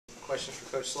Questions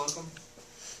for Coach Slocum?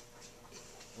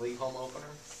 League home opener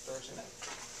Thursday night.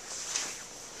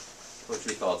 What's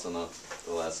your thoughts on the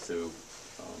last two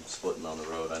splitting on the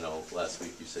road? I know last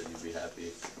week you said you'd be happy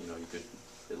if you could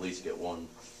at least get one.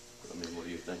 I mean, what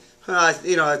do you think?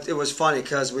 It was funny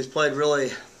because we played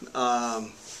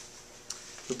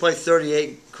we played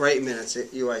 38 great minutes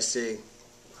at UIC,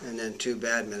 and then 2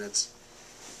 bad minutes,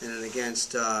 and then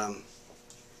against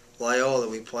Loyola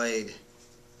we played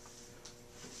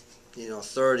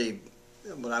 30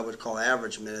 what I would call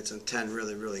average minutes and 10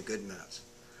 really, really good minutes.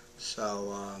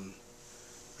 So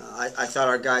I thought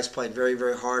our guys played very,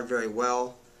 very hard, very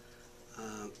well.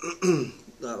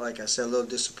 Like I said, a little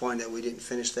disappointed that we didn't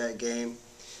finish that game.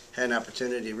 Had an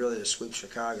opportunity really to sweep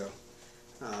Chicago.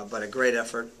 But a great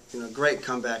effort, great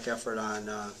comeback effort on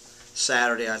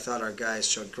Saturday. I thought our guys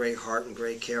showed great heart and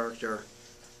great character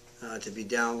to be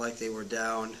down like they were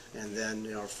down and then,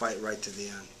 fight right to the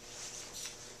end.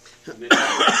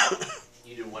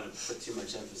 You didn't want to put too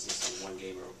much emphasis on one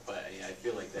game, but I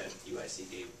feel like that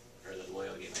UIC game, or the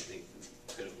Loyola game, I think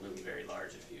could have loomed very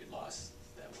large if you had lost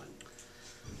that one.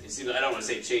 It seems, I don't want to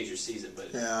say change your season,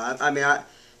 but yeah,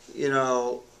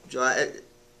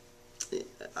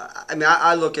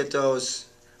 I look at those.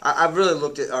 I've really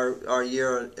looked at our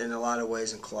year in a lot of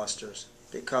ways in clusters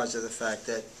because of the fact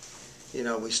that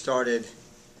we started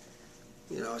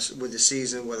with the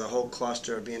season with a whole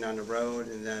cluster of being on the road,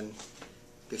 and then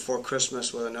before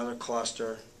Christmas with another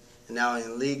cluster, and now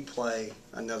in league play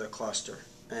another cluster.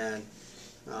 And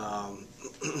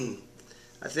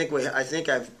I think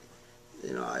I've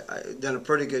done a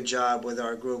pretty good job with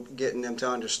our group getting them to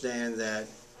understand that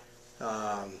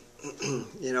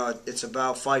it's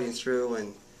about fighting through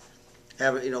and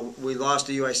having we lost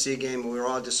the UIC game and we were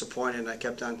all disappointed, and I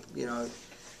kept on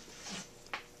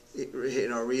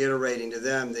reiterating to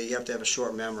them that you have to have a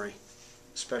short memory,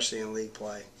 especially in league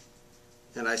play.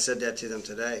 And I said that to them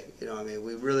today.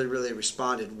 We really, really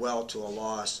responded well to a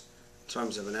loss in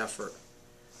terms of an effort.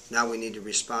 Now we need to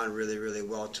respond really, really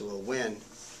well to a win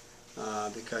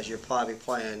because you're probably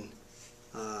playing,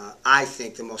 I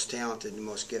think, the most talented and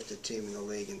most gifted team in the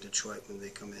league in Detroit when they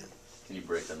come in. Can you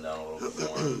break them down a little bit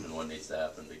more and what needs to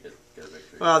happen to get a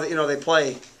victory? Well, they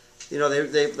play. They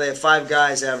have 5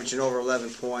 guys averaging over 11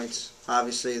 points.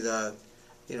 Obviously, their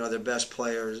best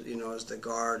player is the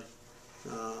guard,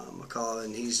 McCullough,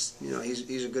 and he's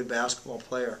a good basketball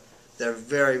player. They're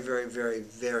very, very, very,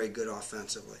 very good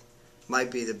offensively. Might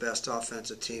be the best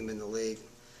offensive team in the league.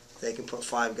 They can put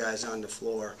 5 guys on the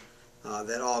floor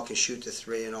that all can shoot the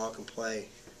 3 and all can play,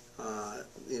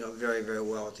 very, very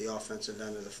well at the offensive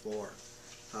end of the floor.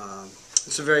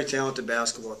 It's a very talented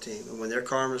basketball team, and when their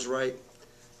karma's right,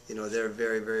 they're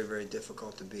very, very, very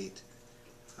difficult to beat.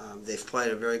 They've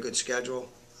played a very good schedule.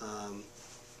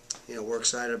 We're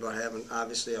excited about having,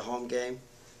 obviously, a home game,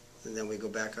 and then we go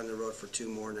back on the road for 2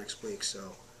 more next week.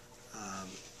 So,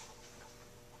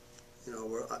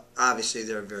 obviously,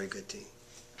 they're a very good team.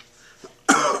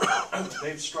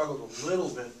 They've struggled a little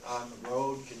bit on the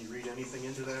road. Can you read anything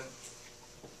into that?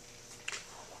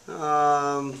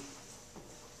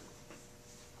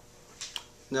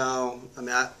 No.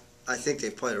 I think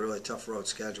they've played a really tough road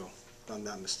schedule, if I'm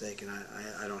not mistaken.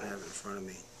 I don't have it in front of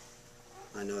me.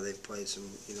 I know they've played some,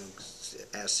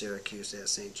 at Syracuse, at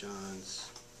St.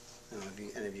 John's. I don't know if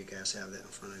any of you guys have that in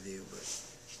front of you, but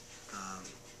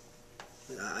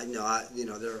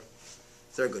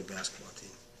they're a good basketball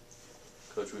team.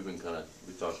 Coach, we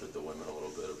talked with the women a little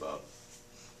bit about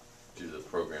do the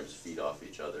programs feed off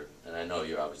each other, and I know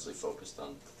you're obviously focused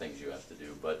on the things you have to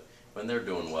do, but when they're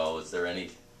doing well, is there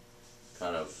any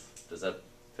does that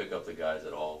pick up the guys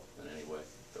at all in any way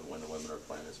when the women are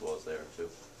playing as well as they are too?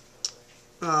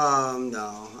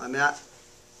 No.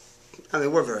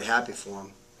 We're very happy for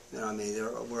them.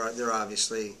 They're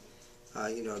obviously,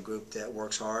 a group that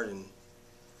works hard,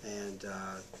 and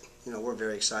we're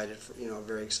very excited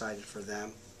for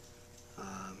them.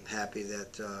 Happy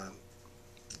that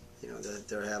that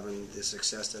they're having the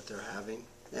success that they're having,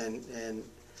 and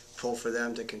pull for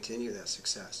them to continue that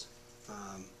success.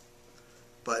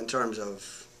 But in terms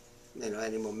of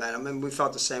any momentum, we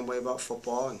felt the same way about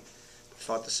football, and we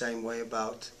felt the same way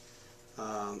about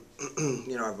our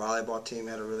volleyball team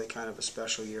had a really kind of a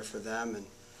special year for them,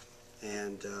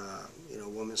 and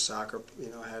women's soccer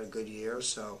had a good year.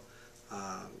 So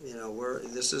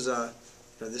this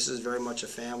is very much a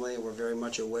family, and we're very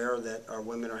much aware that our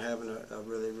women are having a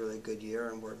really, really good year,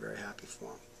 and we're very happy for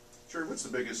them. Sure. What's the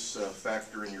biggest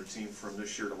factor in your team from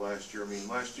this year to last year?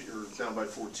 Last year you were down by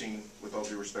 14, with all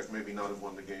due respect, maybe not have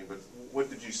won the game, but what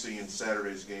did you see in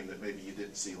Saturday's game that maybe you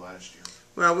didn't see last year?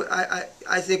 Well,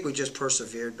 I think we just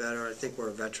persevered better. I think we're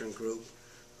a veteran group.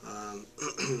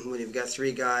 When you've got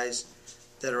three guys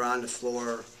that are on the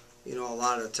floor, a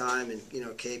lot of the time, and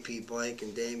KP Blake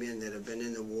and Damian that have been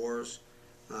in the wars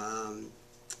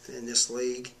in this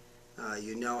league,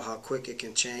 you know how quick it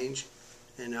can change,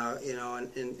 and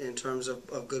in terms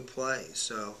of good play.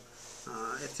 So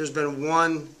if there's been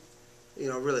one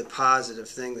really positive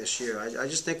thing this year, I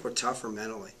just think we're tougher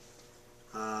mentally.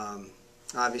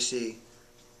 Obviously,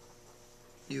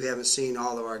 you haven't seen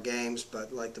all of our games,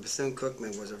 but like the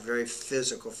Bethune-Cookman was a very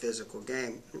physical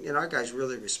game, and our guys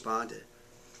really responded.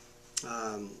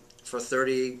 For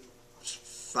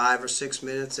 35 or 6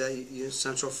 minutes at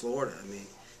Central Florida, I mean,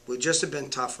 we just have been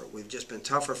tougher. We've just been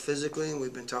tougher physically, and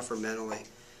we've been tougher mentally.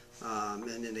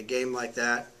 And in a game like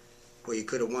that, where you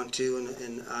could have won two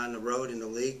on the road in the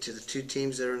league, to the two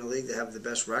teams that are in the league that have the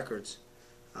best records,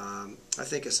 I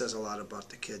think it says a lot about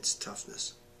the kids'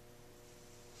 toughness.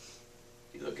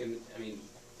 You looking, I mean,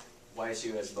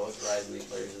 YSU has both Rising League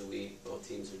Players of the Week. Both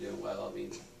teams are doing well. I mean,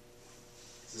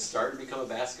 is it starting to become a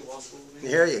basketball school? Maybe?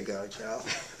 Here you go, Joe.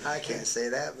 I can't say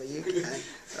that, but you can.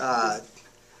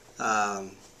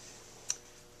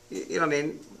 I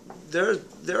mean, there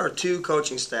are two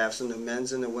coaching staffs on the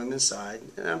men's and the women's side,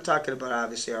 and I'm talking about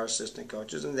obviously our assistant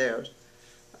coaches and theirs,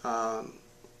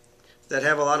 that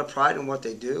have a lot of pride in what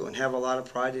they do and have a lot of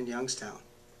pride in Youngstown.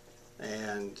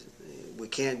 And we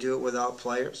can't do it without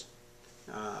players.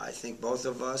 I think both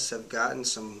of us have gotten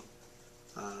some,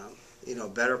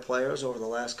 better players over the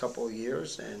last couple of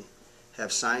years and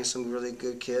have signed some really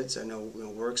good kids. I know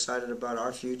we're excited about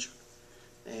our future,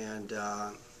 and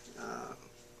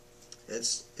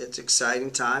it's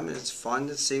exciting time, and it's fun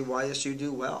to see YSU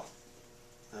do well.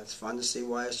 It's fun to see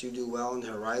YSU do well in the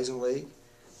Horizon League,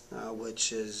 which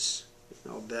has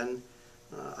been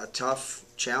a tough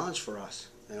challenge for us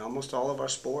in almost all of our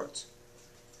sports.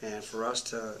 And for us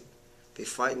to be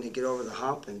fighting to get over the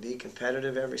hump and be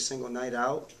competitive every single night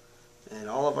out in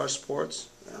all of our sports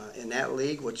in that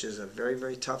league, which is a very,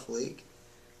 very tough league,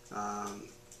 I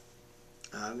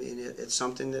mean, it's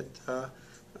something that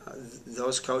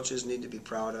those coaches need to be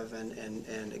proud of. And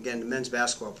again, the men's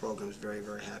basketball program is very,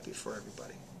 very happy for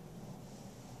everybody.